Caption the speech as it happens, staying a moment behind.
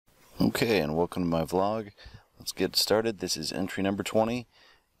Okay, and welcome to my vlog. Let's get started. This is entry number 20,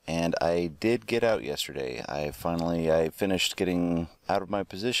 and I did get out yesterday. I finished getting out of my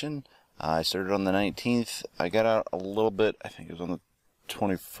position. I started on the 19th. I got out a little bit, I think it was on the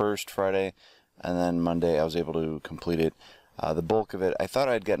 21st, Friday, and then Monday I was able to complete it. The bulk of it, I thought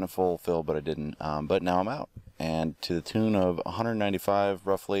I'd gotten a full fill, but I didn't. But now I'm out, and to the tune of 195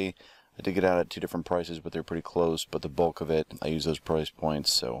 roughly. I did get out at two different prices, but they're pretty close. But the bulk of it, I use those price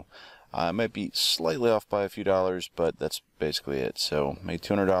points, so I might be slightly off by a few dollars, but that's basically it. So made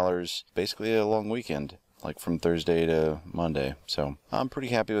 $200, basically a long weekend, like from Thursday to Monday. So I'm pretty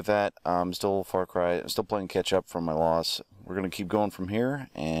happy with that. I'm still still playing catch up from my loss. We're gonna keep going from here,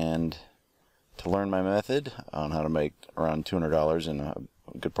 and to learn my method on how to make around $200 in a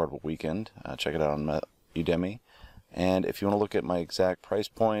good part of a weekend, check it out on Udemy. And if you want to look at my exact price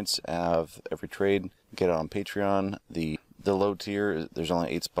points of every trade, get it on Patreon. The low tier, there's only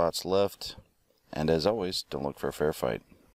 8 spots left. And as always, don't look for a fair fight.